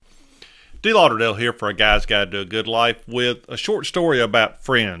D. Lauderdale here for A Guy's Guide to a Good Life with a short story about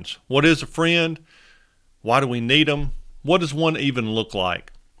friends. What is a friend? Why do we need them? What does one even look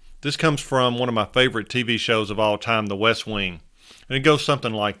like? This comes from one of my favorite TV shows of all time, The West Wing. And it goes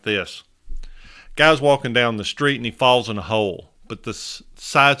something like this. Guy's walking down the street and he falls in a hole. But the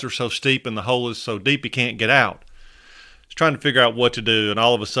sides are so steep and the hole is so deep he can't get out. He's trying to figure out what to do, and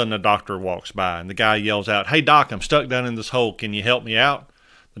all of a sudden a doctor walks by. And the guy yells out, "Hey doc, I'm stuck down in this hole. Can you help me out?"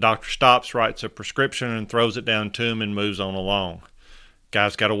 The doctor stops, writes a prescription, and throws it down to him and moves on along.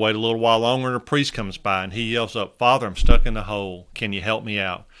 Guy's got to wait a little while longer, and a priest comes by, and he yells up, "Father, I'm stuck in the hole. Can you help me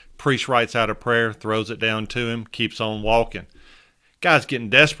out?" Priest writes out a prayer, throws it down to him, keeps on walking. Guy's getting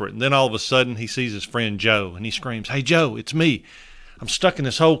desperate, and then all of a sudden he sees his friend Joe, and he screams, "Hey Joe, it's me. I'm stuck in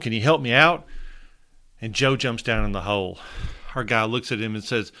this hole. Can you help me out?" And Joe jumps down in the hole. Our guy looks at him and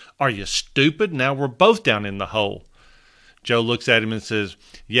says, "Are you stupid? Now we're both down in the hole." Joe looks at him and says,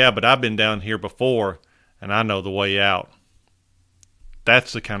 "Yeah, but I've been down here before, and I know the way out."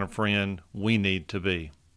 That's the kind of friend we need to be.